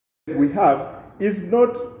we have is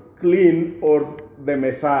not clean or the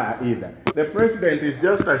Messiah either. The president is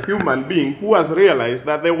just a human being who has realized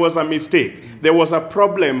that there was a mistake. There was a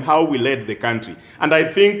problem how we led the country. And I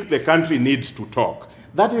think the country needs to talk.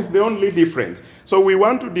 That is the only difference. So we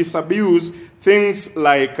want to disabuse things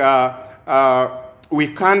like we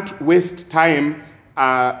can't waste time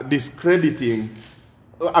discrediting.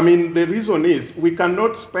 I mean, the reason is we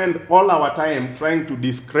cannot spend all our time trying to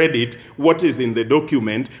discredit what is in the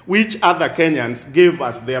document, which other Kenyans gave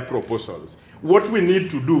us their proposals. What we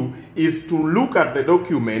need to do is to look at the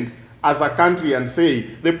document as a country and say,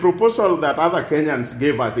 the proposal that other Kenyans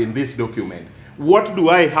gave us in this document, what do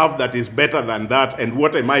I have that is better than that, and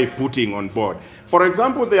what am I putting on board? For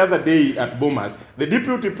example, the other day at Bomas, the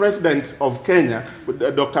Deputy President of Kenya,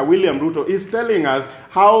 Dr. William Ruto, is telling us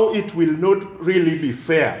how it will not really be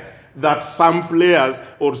fair that some players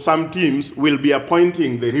or some teams will be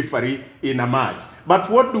appointing the referee in a match. But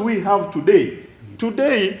what do we have today?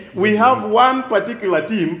 Today, we have one particular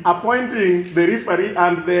team appointing the referee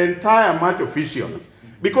and the entire match officials.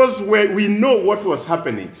 Because we know what was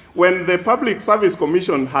happening. When the Public Service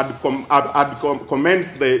Commission had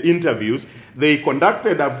commenced the interviews, they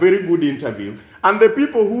conducted a very good interview. And the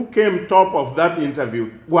people who came top of that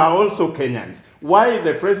interview were also Kenyans. Why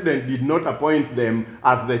the president did not appoint them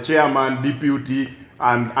as the chairman, deputy,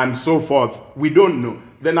 and so forth, we don't know.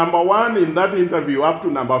 The number one in that interview up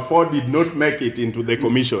to number 4 did not make it into the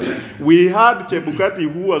commission. We had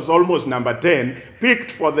Chebukati, who was almost number 10,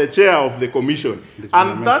 picked for the chair of the commission.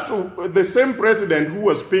 And that the same president who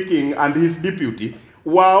was speaking and his deputy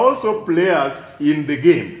were also players in the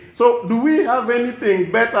game. So do we have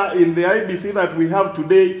anything better in the IBC that we have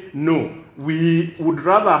today? No. We would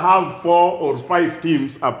rather have 4 or 5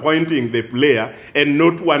 teams appointing the player and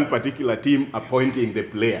not one particular team appointing the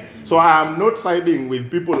player. So I am not siding with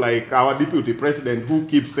people like our deputy president who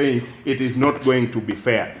keep saying it is not going to be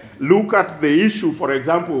fair. Look at the issue, for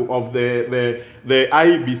example, of the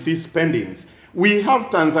IBC spendings. We have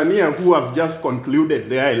Tanzania who have just concluded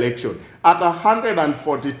their election at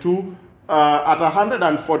 $142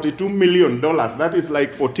 million, that is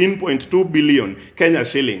like 14.2 billion Kenya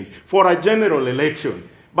shillings for a general election.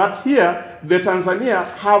 But here, the Tanzania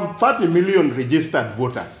have 30 million registered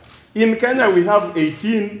voters. In Kenya, we have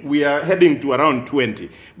 18, we are heading to around 20.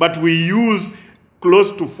 But we use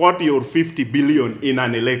close to 40 or 50 billion in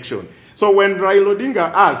an election. So when Raila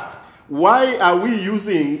Odinga asks, why are we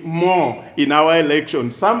using more in our election?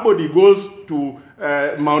 Somebody goes to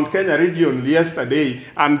Mount Kenya region yesterday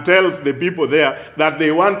and tells the people there that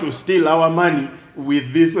they want to steal our money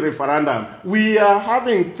with this referendum. We are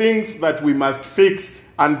having things that we must fix,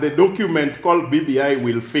 and the document called BBI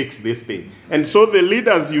will fix this thing. And so the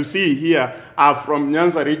leaders you see here are from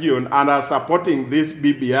Nyanza region and are supporting this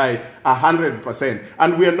BBI 100%.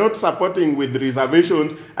 And we are not supporting with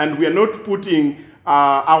reservations, and we are not putting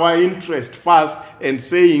our interest first and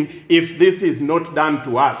saying, if this is not done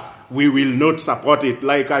to us, we will not support it.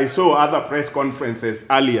 Like I saw other press conferences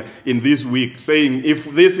earlier in this week saying, if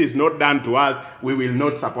this is not done to us, we will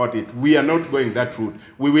not support it. We are not going that route.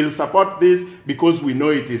 We will support this because we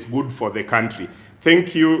know it is good for the country.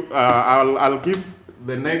 Thank you. I'll give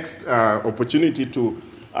the next opportunity to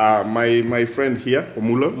my friend here,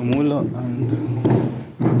 Omulo.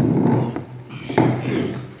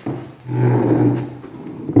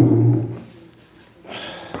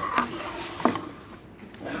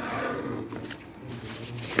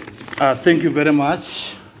 Thank you very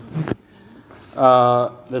much.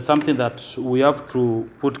 There's something that we have to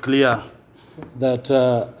put clear, that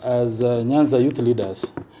as Nyanza youth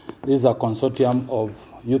leaders, this is a consortium of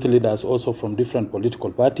youth leaders also from different political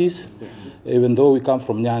parties, even though we come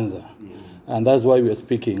from Nyanza. And that's why we are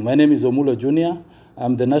speaking. My name is Omulo Jr.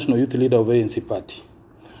 I'm the national youth leader of ANC party.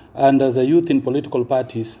 And as a youth in political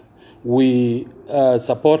parties, we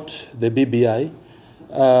support the BBI,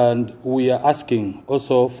 and we are asking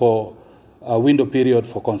also for a window period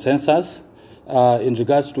for consensus in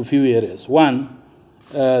regards to few areas. One,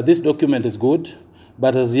 this document is good,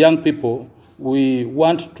 but as young people, we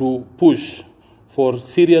want to push for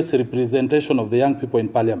serious representation of the young people in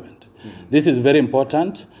parliament. This is very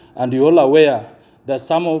important, and you're all aware that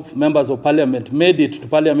some of members of parliament made it to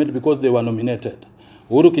parliament because they were nominated.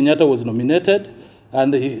 Uhuru Kenyatta was nominated,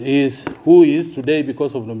 and he is who he is today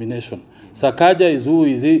because of nomination. Sakaja is who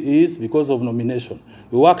he is because of nomination.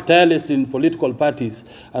 We work tirelessly in political parties,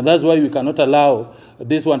 and that's why we cannot allow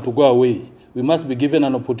this one to go away. We must be given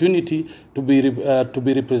an opportunity to be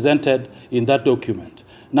represented in that document.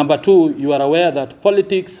 Number two, you are aware that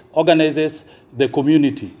politics organizes the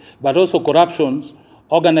community, but also corruption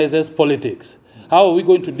organizes politics. how are we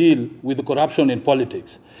going to deal with corruption in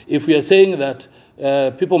politics? If we are saying that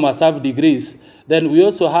people must have degrees, then we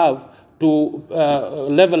also have to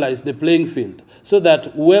levelize the playing field so that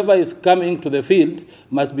whoever is coming to the field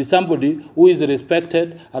must be somebody who is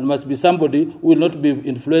respected and must be somebody who will not be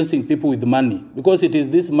influencing people with money, because it is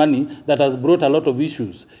this money that has brought a lot of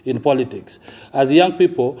issues in politics. As young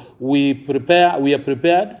people, we are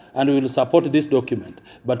prepared and we will support this document.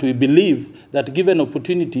 But we believe that given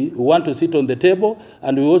opportunity, we want to sit on the table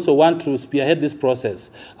and we also want to spearhead this process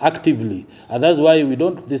actively. And that's why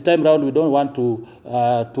this time around, we don't want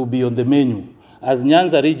to be on the menu. As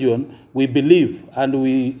Nyanza region, we believe and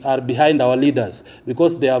we are behind our leaders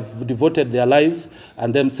because they have devoted their lives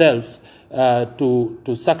and themselves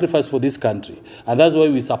to sacrifice for this country. And that's why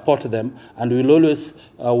we support them and we will always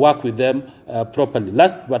work with them properly.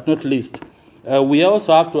 Last but not least, we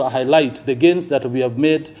also have to highlight the gains that we have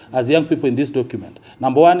made as young people in this document.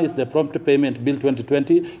 Number one is the Prompt Payment Bill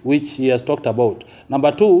 2020, which he has talked about.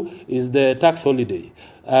 Number two is the tax holiday,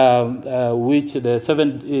 which the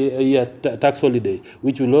 7-year tax holiday,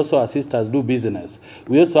 which will also assist us do business.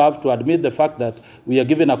 We also have to admit the fact that we are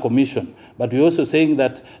given a commission, but we're also saying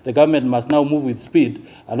that the government must now move with speed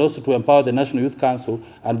and also to empower the National Youth Council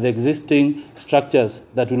and the existing structures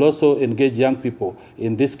that will also engage young people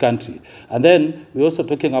in this country. And then we're also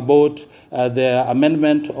talking about the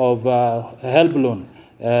amendment of HELB loan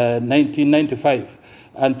 1995.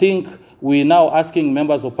 And think we're now asking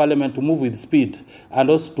members of parliament to move with speed and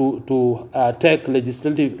also to take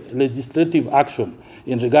legislative action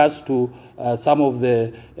in regards to some of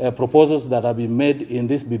the proposals that have been made in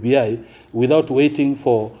this BBI without waiting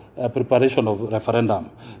for preparation of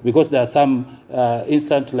referendum. Because there are some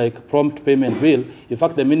instant like prompt payment bill. In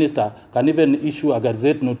fact, the minister can even issue a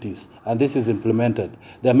gazette notice and this is implemented.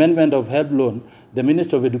 The amendment of HELB loan, the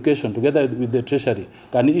Minister of Education together with the Treasury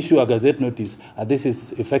can issue a gazette notice and this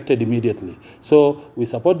is effected immediately. So we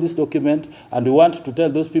support this document and we want to tell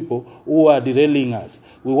those people who are derailing us.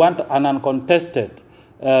 We want an uncontested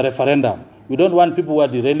referendum. We don't want people who are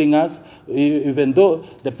derailing us, even though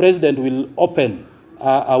the president will open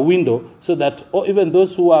a window so that even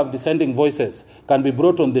those who have dissenting voices can be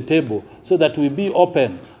brought on the table so that we be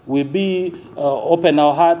open, open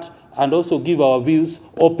our heart and also give our views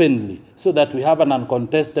openly so that we have an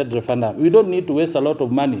uncontested referendum. We don't need to waste a lot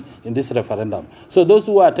of money in this referendum. So those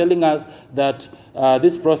who are telling us that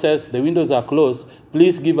this process, the windows are closed,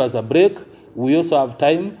 please give us a break. We also have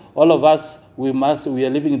time. All of us, we are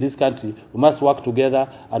living in this country. We must work together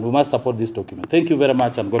and we must support this document. Thank you very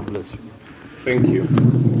much and God bless you. Thank you.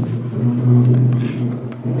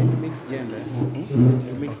 Mixed gender.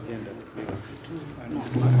 Mixed gender.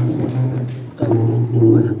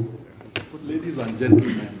 Ladies and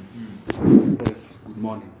gentlemen, yes, good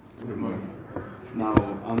morning. Good morning. Now,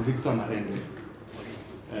 I'm Victor Narende,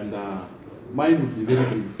 and mine would be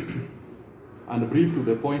very brief, and brief to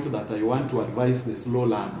the point that I want to advise the slow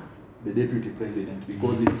learner, the deputy president,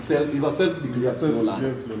 because he's a self-declared slow learner.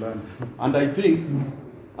 Yes, slow learner. And I think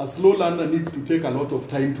a slow learner needs to take a lot of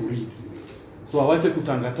time to read. So awache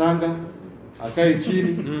kutangatanga, akae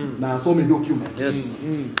chini, na asome documents. Yes.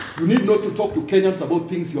 You need not to talk to Kenyans about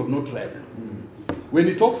things you have not read. When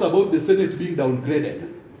he talks about the Senate being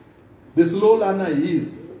downgraded, the slow learner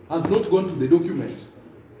has not gone to the document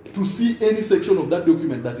to see any section of that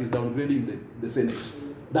document that is downgrading the Senate.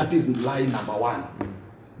 That is line number one.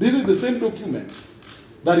 This is the same document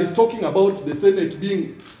that is talking about the Senate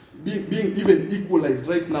being even equalized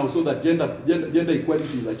right now so that gender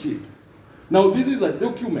equality is achieved. Now, this is a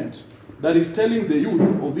document that is telling the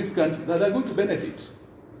youth of this country that they're going to benefit.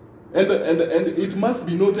 And it must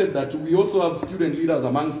be noted that we also have student leaders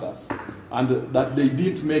amongst us and that they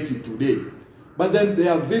didn't make it today. But then they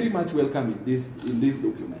are very much welcome in this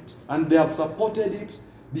document. And they have supported it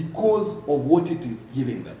because of what it is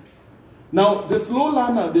giving them. Now, the slow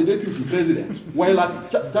learner, the deputy president, while at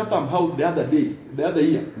Chatham House the other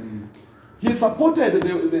year, he supported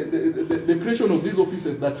the creation of these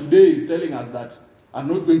offices that today is telling us that are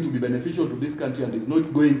not going to be beneficial to this country and is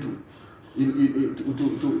not going to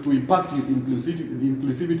impact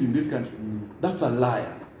inclusivity in this country. That's a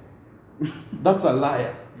liar. That's a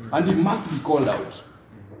liar. And it must be called out.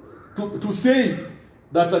 To say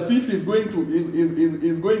that a thief is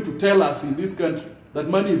going to tell us in this country that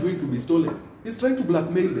money is going to be stolen, he's trying to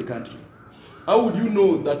blackmail the country. How would you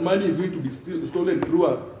know that money is going to be stolen through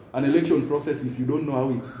an election process if you don't know how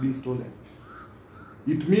it's being stolen?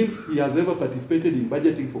 It means he has ever participated in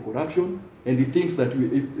budgeting for corruption, and he thinks that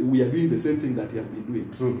we are doing the same thing that he has been doing.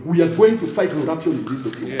 True. We are going to fight corruption in this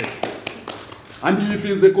document. Yes. And if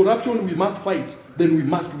it's the corruption we must fight, then we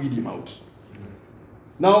must weed him out.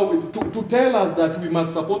 Now, to tell us that we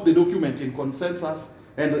must support the document in consensus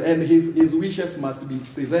and his wishes must be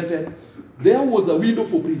presented, there was a window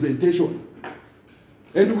for presentation.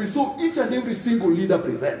 And we saw each and every single leader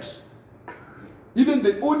present. Even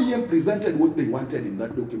the ODM presented what they wanted in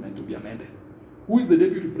that document to be amended. Who is the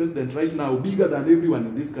deputy president right now, bigger than everyone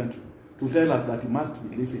in this country, to tell us that he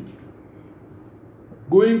must be listened to?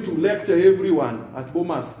 Going to lecture everyone at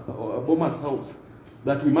Boma's house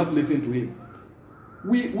that we must listen to him.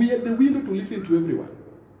 We had the window to listen to everyone.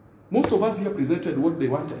 Most of us here presented what they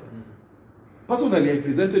wanted. Personally, I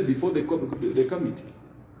presented before the committee.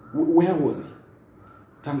 Where was he?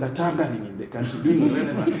 Tangatangering in the country, doing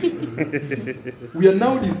irrelevant things. We are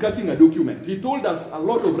now discussing a document. He told us a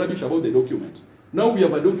lot of rubbish about the document. Now we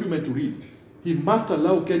have a document to read. He must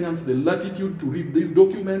allow Kenyans the latitude to read this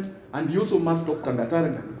document, and he also must stop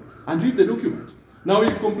Tangatangering and read the document. Now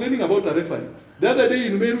he's complaining about a referee. The other day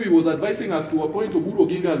in Meru, he was advising us to appoint Oburu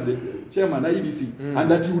Oginga as the chairman, IEBC, and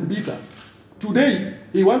that he would beat us. Today,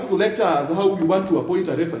 he wants to lecture us how we want to appoint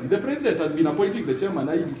a referee. The president has been appointing the chairman,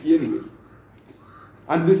 IEBC, anyway.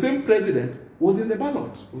 And the same president was in the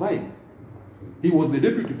ballot, vying. He was the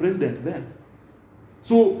deputy president then.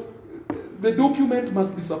 So, the document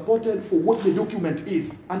must be supported for what the document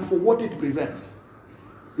is and for what it presents.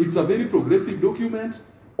 It's a very progressive document,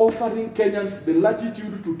 offering Kenyans the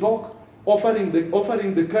latitude to talk, offering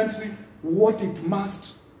the country what it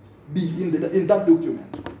must be in that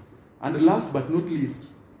document. And last but not least,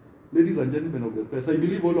 ladies and gentlemen of the press, I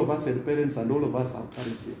believe all of us had parents and all of us have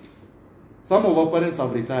parents here. Some of our parents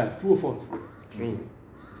have retired, true or false? True.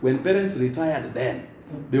 When parents retired then,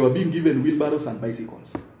 they were being given wheelbarrows and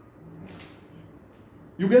bicycles.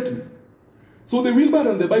 You get me? So the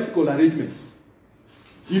wheelbarrow and the bicycle arrangements.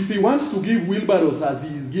 If he wants to give wheelbarrows as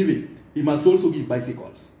he is giving, he must also give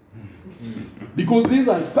bicycles. Because these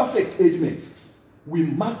are perfect age mates. We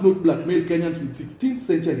must not blackmail Kenyans with 16th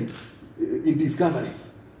century in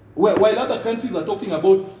discoveries. While other countries are talking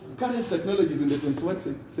about current technologies in the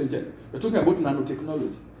 21st century, we're talking about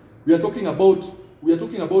nanotechnology. We are talking about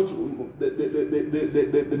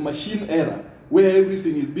the machine era, where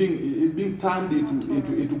everything is being turned into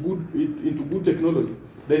good technology.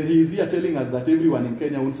 Then he is here telling us that everyone in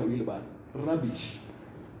Kenya owns a wheelbarrow. Rubbish.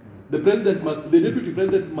 The deputy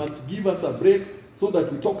president must give us a break so that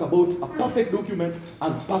we talk about a perfect document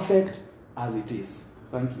as perfect as it is.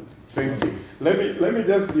 Thank you. Thank you. Let me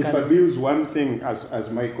just disabuse one thing as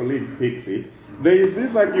my colleague picks it. There is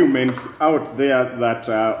this argument out there that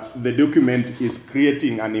the document is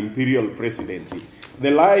creating an imperial presidency.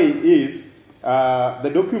 The lie is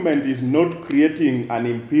the document is not creating an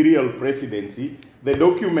imperial presidency. The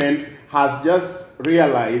document has just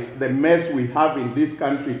realized the mess we have in this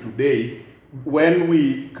country today when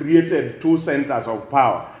we created two centers of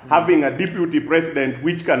power, having a deputy president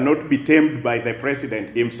which cannot be tamed by the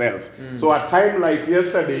president himself. So a time like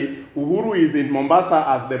yesterday, Uhuru is in Mombasa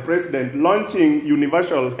as the president launching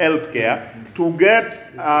universal health care to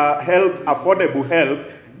get affordable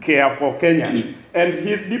health care for Kenyans. And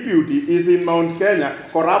his deputy is in Mount Kenya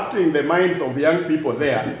corrupting the minds of young people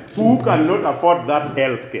there who cannot afford that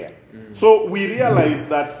health care. So we realized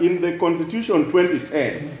that in the Constitution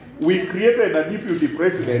 2010, we created a deputy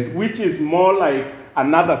president which is more like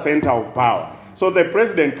another center of power. So the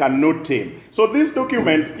president cannot tame. So this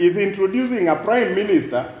document is introducing a prime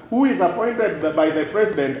minister who is appointed by the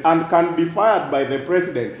president and can be fired by the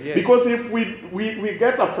president. Yes. Because if we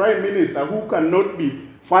get a prime minister who cannot be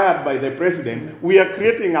fired by the president, we are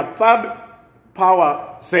creating a third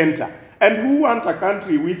power center. And who want a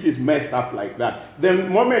country which is messed up like that? The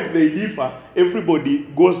moment they differ, everybody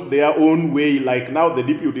goes their own way. Like now the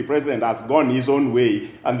deputy president has gone his own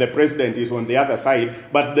way and the president is on the other side.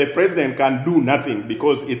 But the president can do nothing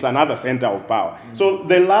because it's another center of power. So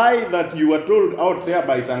the lie that you were told out there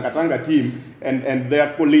by Tangatanga team and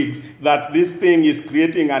their colleagues that this thing is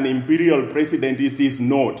creating an imperial president, it is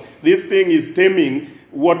not. This thing is taming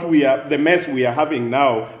the mess we are having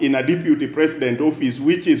now in a deputy president office,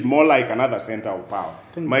 which is more like another center of power.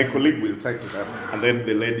 My colleague will take it up, and then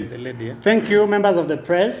the lady. Yeah. Thank you, members of the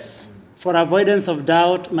press. For avoidance of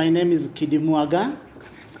doubt, my name is Kidimuaga,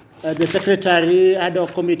 the Secretary, Head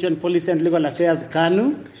of Committee on Policy and Legal Affairs,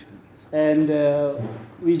 KANU, and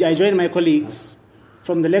I join my colleagues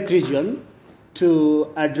from the Lake region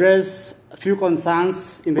to address a few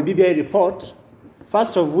concerns in the BBI report.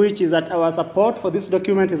 First of which is that our support for this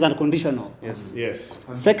document is unconditional. Yes.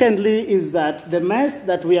 Secondly is that the mess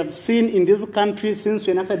that we have seen in this country since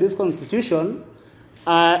we enacted this constitution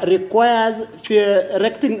requires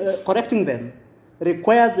correcting them,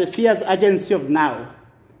 requires the fierce urgency of now.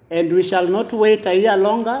 And we shall not wait a year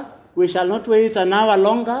longer We shall not wait an hour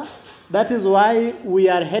longer. That is why we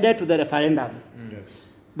are headed to the referendum. Yes.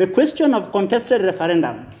 The question of contested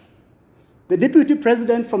referendum. The deputy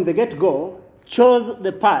president from the get-go chose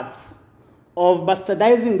the path of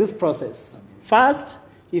bastardizing this process. First,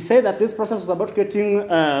 he said that this process was about creating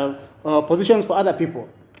positions for other people,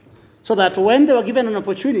 so that when they were given an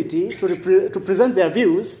opportunity to present their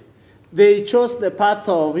views, they chose the path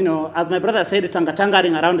of, as my brother said,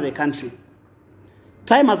 tangatangering around the country.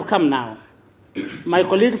 Time has come now. My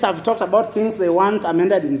colleagues have talked about things they want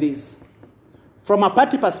amended in this. From a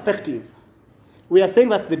party perspective, we are saying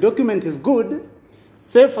that the document is good,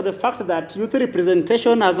 save for the fact that youth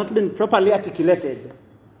representation has not been properly articulated.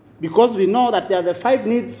 Because we know that there are the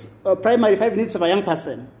primary five needs of a young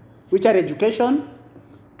person, which are education,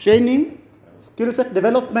 training, skill set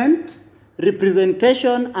development,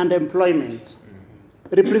 representation, and employment.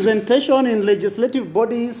 Representation in legislative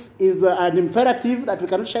bodies is an imperative that we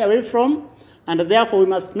cannot shy away from, and therefore we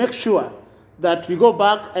must make sure that we go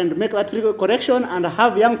back and make that legal correction and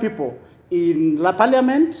have young people in the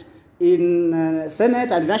parliament, in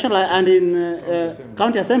Senate, and national, and in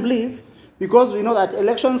county assemblies, because we know that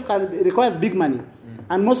elections requires big money,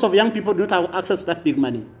 and most of young people do not have access to that big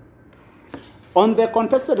money. On the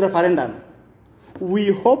contested referendum, we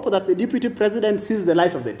hope that the deputy president sees the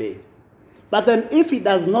light of the day. But then if he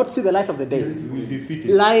does not see the light of the day, will defeat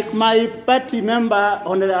it. like my party member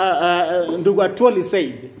Ndugu Atwoli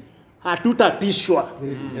said, hatutatishwa.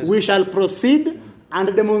 Yes. We shall proceed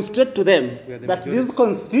and demonstrate to them that this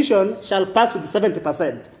constitution shall pass with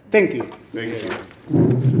 70%. Thank you. Thank you.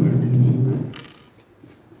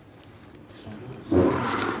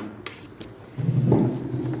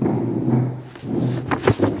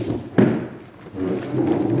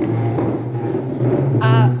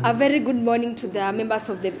 A very good morning to the members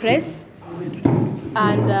of the press.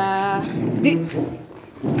 And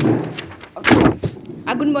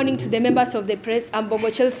a good morning to the members of the press. I'm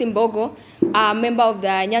Bogo Chelsea Mbogo, a member of the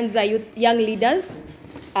Nyanza Youth Young Leaders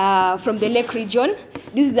from the Lake region.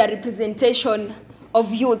 This is a representation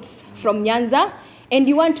of youths from Nyanza. And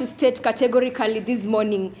we want to state categorically this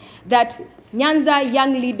morning that Nyanza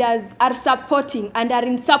Young Leaders are supporting and are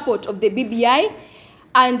in support of the BBI.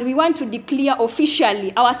 And we want to declare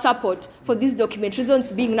officially our support for this document.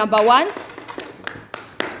 Reasons being number one,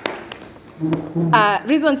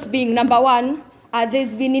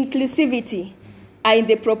 there's been inclusivity in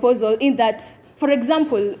the proposal, in that, for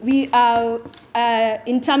example, we are,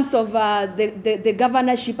 in terms of the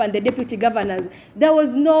governorship and the deputy governors, there was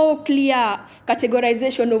no clear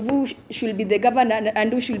categorization of who should be the governor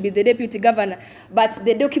and who should be the deputy governor. But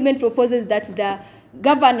the document proposes that the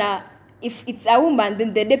governor, if it's a woman,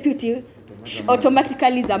 then the deputy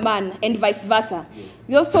automatically is a man, and vice versa.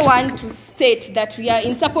 We also want to state that we are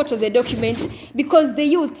in support of the document because the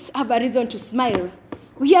youths have a reason to smile.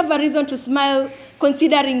 We have a reason to smile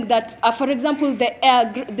considering that, for example, the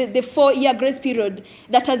 4-year grace period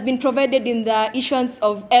that has been provided in the issuance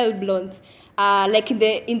of ELB loans, like in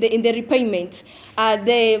the repayment,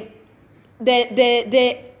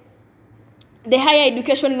 the Higher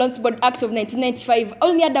Education Loans Board Act of 1995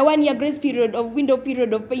 only had a 1-year grace period of window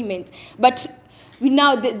period of payment, but we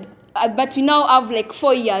now have like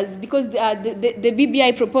 4 years because the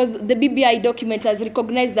BBI document has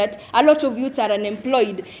recognized that a lot of youths are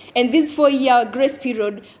unemployed, and this 4-year grace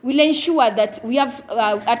period will ensure that we have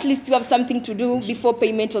at least we have something to do before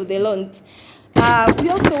payment of the loans. We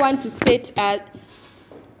also want to state that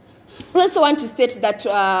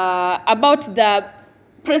about the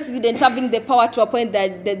president having the power to appoint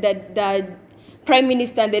the prime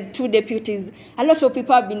minister and the 2 deputies. A lot of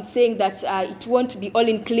people have been saying that it won't be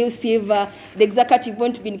all-inclusive, the executive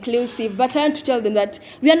won't be inclusive, but I want to tell them that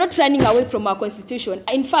we are not running away from our constitution.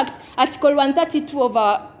 In fact, Article 132 of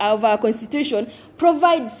our constitution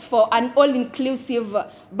provides for an all-inclusive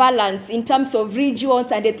balance in terms of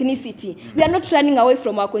regions and ethnicity. We are not running away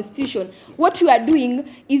from our constitution. What we are doing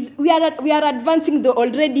is we are advancing the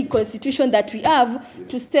already constitution that we have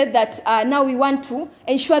to state that now we want to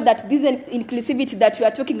ensure that this inclusivity that we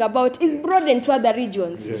are talking about is broadened to other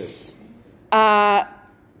regions. Yes.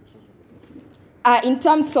 In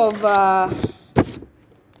terms of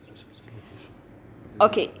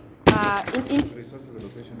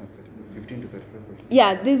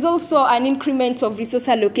yeah, there's also an increment of resource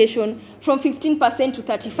allocation from 15% to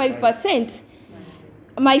 35%.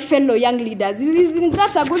 My fellow young leaders, isn't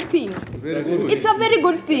that a good thing? It's a very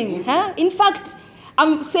good thing. Huh? In fact,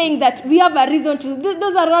 I'm saying that we have a reason to,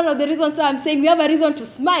 those are one of the reasons why I'm saying we have a reason to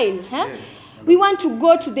smile. Huh? We want to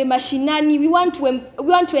go to the mashinani, we want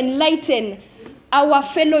to enlighten our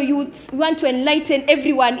fellow youths, we want to enlighten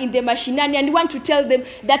everyone in the mashinani, and we want to tell them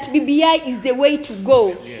that BBI is the way to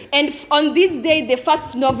go. Yes. And on this day, the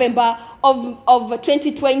 1st November of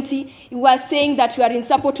 2020, we are saying that we are in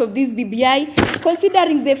support of this BBI,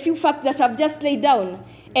 considering the few facts that I've just laid down.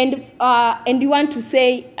 And we want to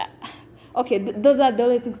say, okay, those are the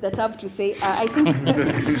only things that I have to say. I think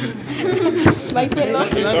my fellow.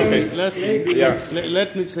 Lastly,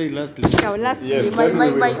 let me say lastly. No, lastly, yes, my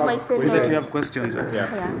So fellow. that you have questions.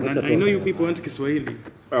 And I know you people want Kiswahili.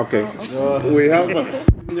 Okay. We have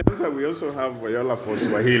Nyanza, we also have Viola for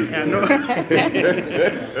Swahili. Yeah, no.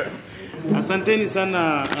 Asanteni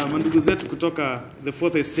sana mandugu zetu kutoka the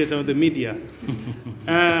fourth estate of the media.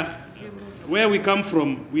 Where we come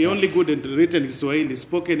from, we only good at written Kiswahili.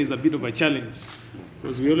 Spoken is a bit of a challenge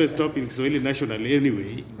because we always talk in Kiswahili nationally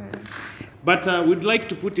anyway. But we'd like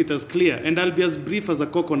to put it as clear, and I'll be as brief as a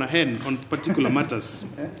cock on a hen on particular matters.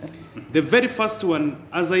 The very first one,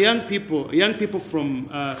 as young people from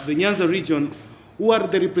the Nyanza region, who are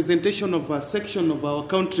the representation of a section of our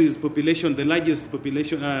country's population, the largest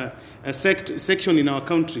population section in our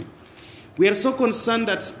country. We are so concerned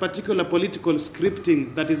at particular political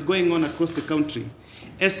scripting that is going on across the country,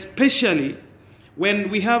 especially when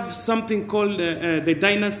we have something called the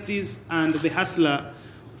dynasties and the hustler,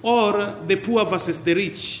 or the poor versus the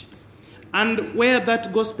rich. And where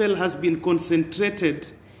that gospel has been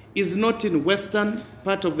concentrated is not in western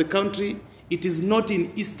part of the country, it is not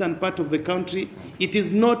in eastern part of the country, it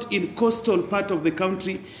is not in coastal part of the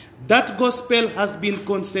country. That gospel has been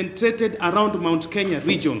concentrated around Mount Kenya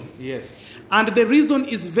region. Yes. And the reason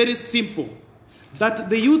is very simple, that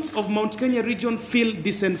the youths of Mount Kenya region feel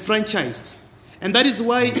disenfranchised. And that is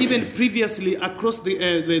why even previously across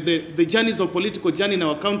the journeys of political journey in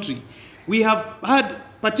our country, we have had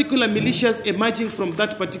particular militias emerging from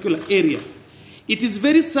that particular area. It is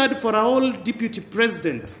very sad for our old deputy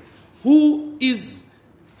president, who is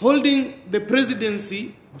holding the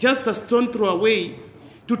presidency just a stone throw away,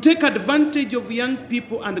 to take advantage of young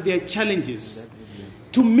people and their challenges,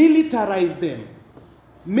 to militarize them,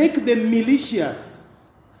 make them militias,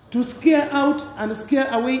 to scare out and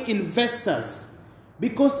scare away investors.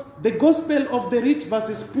 Because the gospel of the rich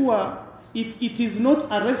versus poor, if it is not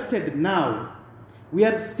arrested now, we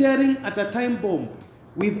are staring at a time bomb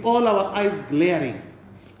with all our eyes glaring.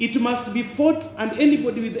 It must be fought, and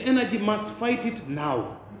anybody with energy must fight it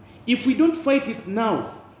now. If we don't fight it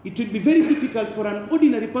now, it will be very difficult for an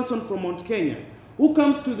ordinary person from Mount Kenya who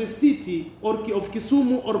comes to the city of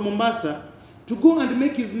Kisumu or Mombasa to go and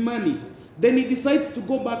make his money. Then he decides to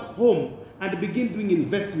go back home and begin doing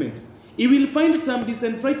investment. He will find some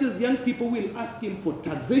disenfranchised young people who will ask him for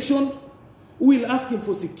taxation, who will ask him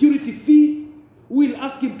for security fee, who will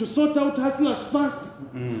ask him to sort out hustlers first.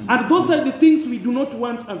 And those are the things we do not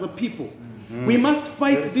want as a people. We must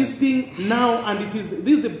fight this thing now, and this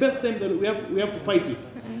is the best time that we have to fight it.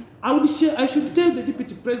 I should tell the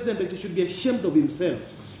deputy president that he should be ashamed of himself.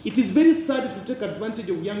 It is very sad to take advantage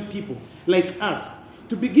of young people like us,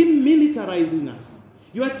 to begin militarizing us.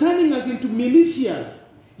 You are turning us into militias.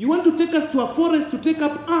 You want to take us to a forest to take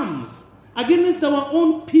up arms against our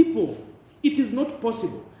own people. It is not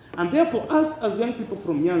possible. And therefore, us as young people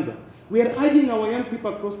from Nyanza, we are urging our young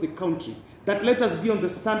people across the country that let us be on the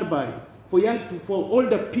standby for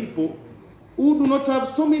older people who do not have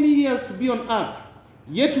so many years to be on earth.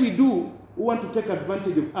 Yet we do who want to take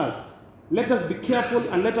advantage of us. Let us be careful,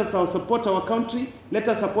 and let us support our country, let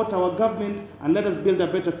us support our government, and let us build a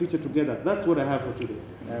better future together. That's what I have for today.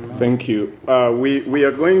 Thank you. We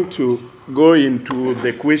are going to go into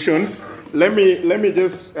the questions. Let me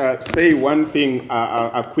just say one thing,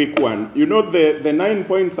 a quick one. You know, the 9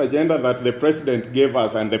 points agenda that the president gave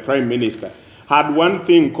us and the prime minister had one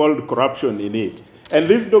thing called corruption in it. And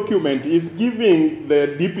this document is giving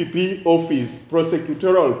the DPP office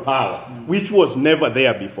prosecutorial power, which was never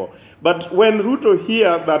there before. But when Ruto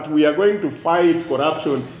hears that we are going to fight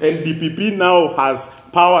corruption and DPP now has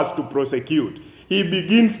powers to prosecute, he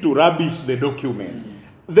begins to rubbish the document.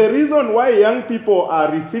 The reason why young people are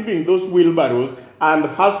receiving those wheelbarrows and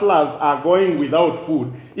hustlers are going without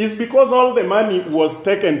food is because all the money was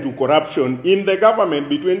taken to corruption in the government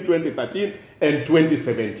between 2013 and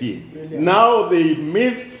 2017. Really? Now they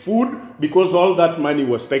miss food because all that money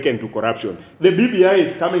was taken to corruption. The BBI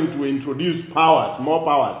is coming to introduce powers, more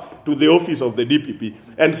powers, to the office of the DPP,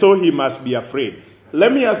 and so he must be afraid.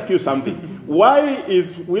 Let me ask you something. Why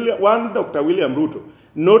is Dr. William Ruto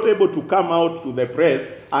not able to come out to the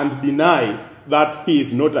press and deny that he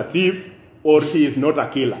is not a thief or he is not a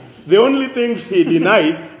killer? The only things he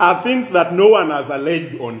denies are things that no one has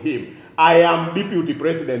alleged on him. I am deputy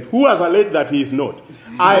president. Who has alleged that he is not?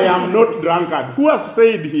 I am not drunkard. Who has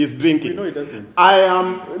said he is drinking? No, he doesn't. I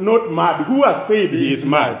am not mad. Who has said he is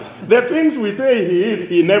mad? The things we say he is,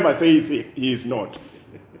 he never says he is not.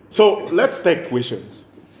 So let's take questions.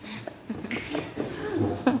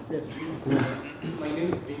 My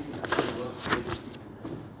name is Vincent,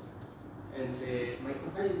 and my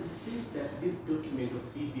concern seems that this document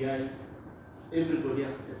of BBI, everybody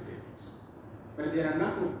accepted it. But there are a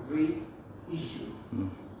number of great issues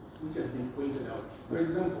which has been pointed out. For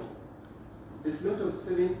example, the slot of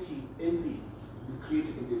 70 MPs we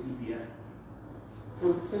created in the BBI.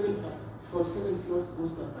 47 slots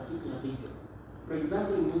goes to a particular region. For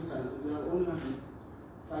example, in Western, we are only having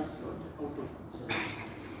 5 slots out of 7.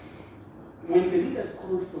 When the leaders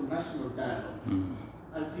called for national dialogue,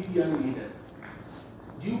 as you young leaders,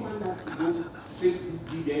 do you want us to go take this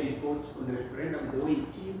BBI report on the referendum the way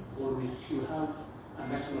it is, or we should have a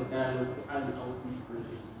national dialogue to iron out these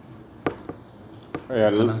projects?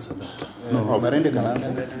 Can answer that. No, Marende can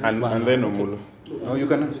answer. And then Omulo. No, you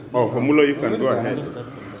can answer. Oh, Omulo, you can go ahead.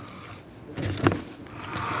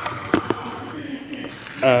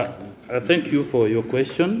 Thank you for your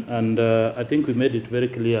question, and I think we made it very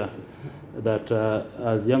clear that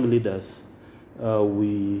as young leaders,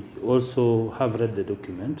 we also have read the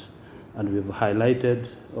document, and we've highlighted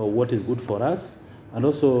what is good for us, and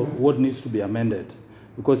also what needs to be amended.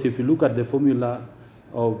 Because if you look at the formula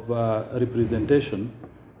of representation,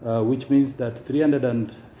 which means that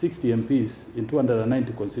 360 MPs in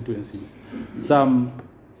 290 constituencies, some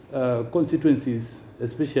constituencies,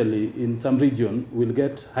 especially in some region, will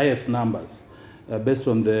get highest numbers based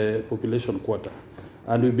on the population quota.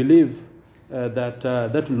 And we believe that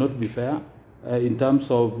that will not be fair in terms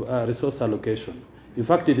of resource allocation. In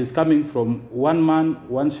fact, it is coming from 1 man,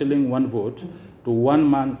 1 shilling, 1 vote, to 1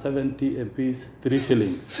 man, 70 MPs, 3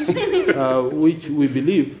 shillings, which we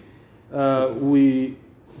believe we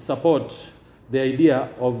support the idea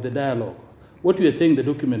of the dialogue. What we are saying, the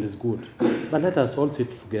document is good, but let us all sit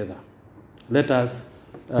together. Let us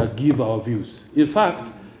give our views. In fact,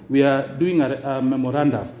 we are doing a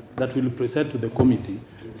memorandum that we will present to the committee,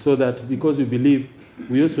 so that, because we believe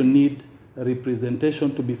we also need a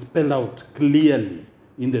representation to be spelled out clearly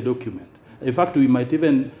in the document. In fact, we might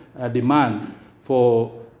even demand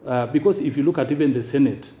for, because if you look at even the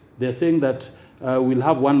Senate, they're saying that we'll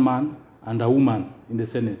have 1 man and a woman in the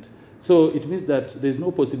Senate. So it means that there's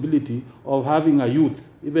no possibility of having a youth,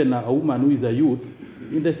 even a woman who is a youth,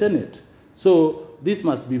 in the Senate. So this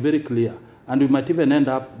must be very clear. And we might even end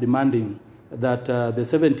up demanding that the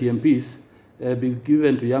 70 MPs be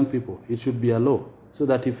given to young people. It should be a law, so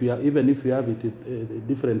that if we are, even if we have it in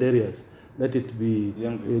different areas, let it be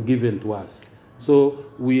given to us. So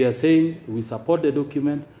we are saying we support the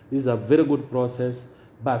document. This is a very good process,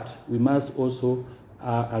 but we must also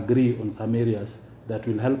agree on some areas that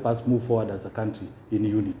will help us move forward as a country in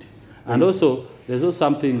unity. And also, there's also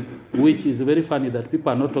something which is very funny that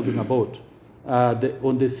people are not talking about,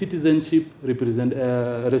 on the citizenship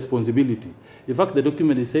responsibility. In fact, the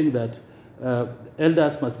document is saying that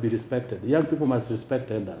elders must be respected. Young people must respect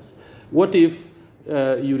elders. What if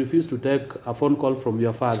you refuse to take a phone call from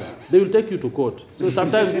your father? They will take you to court. So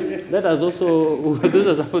sometimes let us also, those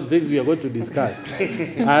are some of the things we are going to discuss.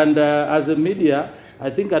 And as a media, I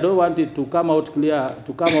think I don't want it to come out clear,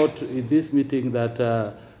 to come out in this meeting that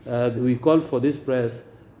we call for this press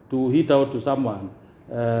to hit out to someone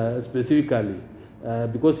specifically,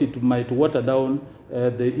 because it might water down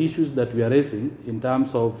the issues that we are raising in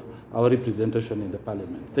terms of our representation in the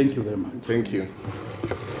parliament. Thank you very much. Thank you.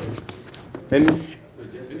 So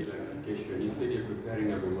just a clarification, you said you're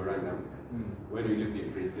preparing a memorandum. When will you be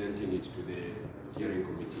presenting it to the steering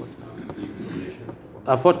committee to receive information?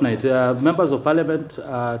 A fortnight. Members of parliament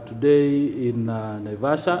are today in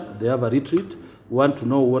Naivasha. They have a retreat. We want to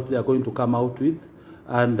know what they are going to come out with.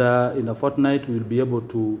 And in a fortnight, we'll be able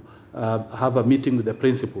to have a meeting with the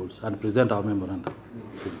principals and present our memorandum.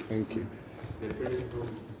 Thank you. The principals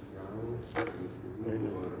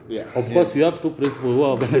Yeah. Of course, you have 2 principals who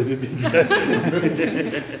are organizing it.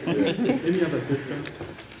 Any other question?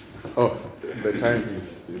 Oh, the time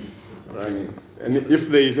is running. And if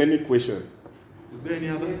there is any question. Is there any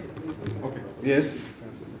other? Okay. Yes. I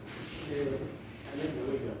like the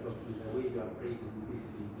way you are talking, the way you are praising this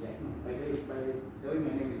BBI. By the way,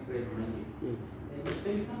 my name is Fred Mangi. Yes. And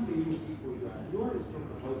there is something you people, you always talk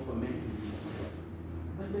about fermenting.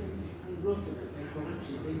 But there is a lot of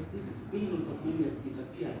corruption. There is this billions of money that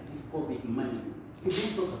disappeared, this COVID money. You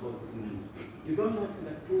don't talk about this money. You don't ask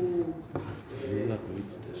the 2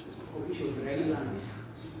 officials, Raila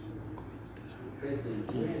president,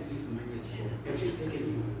 where this money is going? Have you taken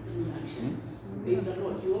any action? There is a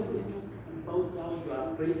lot. You always talk about how you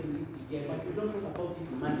are praising this PBI, but you don't talk about this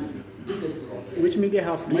money. Look at it. Which media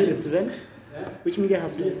house do you represent? Which media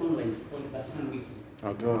house do you Online, on Basan Weekly.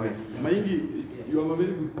 Okay. Maingi, you have a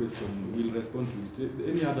very good question. We'll respond to it.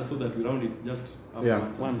 Any other so that we round it just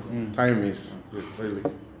once. Time is really.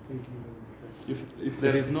 Thank you. If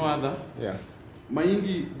there is no other, Yeah.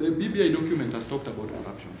 Maingi, the BBI document has talked about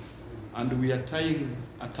corruption. And we are tying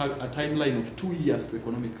a timeline of 2 years to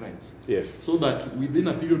economic crimes. Yes. So that within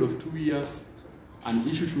a period of 2 years, an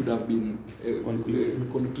issue should have been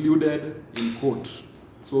concluded in court.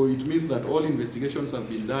 So it means that all investigations have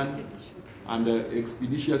been done and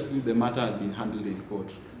expeditiously the matter has been handled in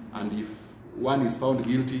court. And if one is found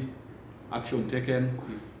guilty, action taken.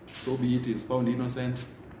 If so be it is found innocent,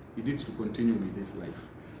 he needs to continue with his life.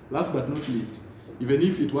 Last but not least, even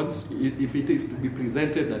if it is to be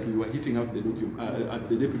presented that we were hitting out the at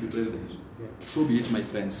the deputy president, so be it, my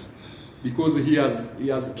friends, because he has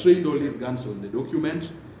trained all his guns on the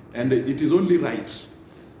document, and it is only right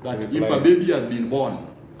that if a baby has been born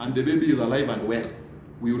and the baby is alive and well,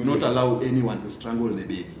 we will not allow anyone to strangle the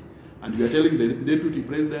baby. And we are telling the deputy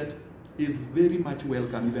president he is very much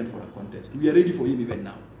welcome even for a contest. We are ready for him even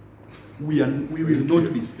now. We will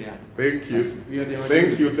not be scared. Thank you.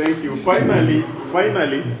 Thank you.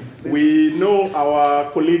 Finally, we know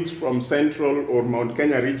our colleagues from Central or Mount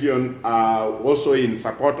Kenya region are also in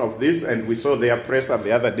support of this, and we saw their presser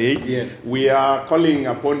the other day. Yes. We are calling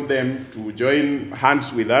upon them to join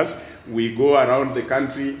hands with us. We go around the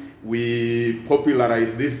country. We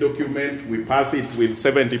popularize this document. We pass it with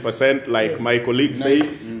 70%, like my colleague said.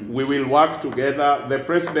 We will work together. The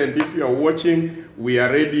president, if you are watching, we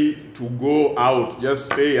are ready to go out.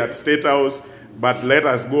 Just stay at State House, but let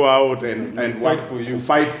us go out and fight for you.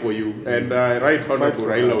 Fight for you. And Right Honorable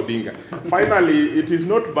Raila Odinga. Finally, it is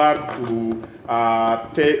not bad to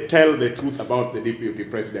tell the truth about the deputy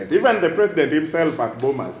president. Even the president himself at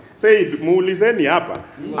Bomas said, "Muulizeni hapa."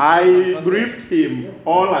 I briefed him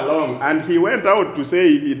all along, and he went out to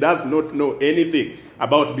say he does not know anything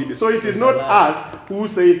about BBI. So it is not us who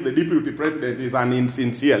says the deputy president is an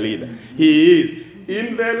insincere leader. He is.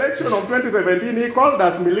 In the election of 2017, he called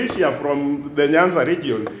us militia from the Nyanza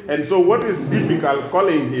region. And so what is difficult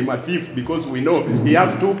calling him a thief, because we know he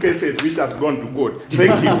has 2 cases which has gone to court.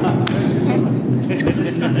 Thank you.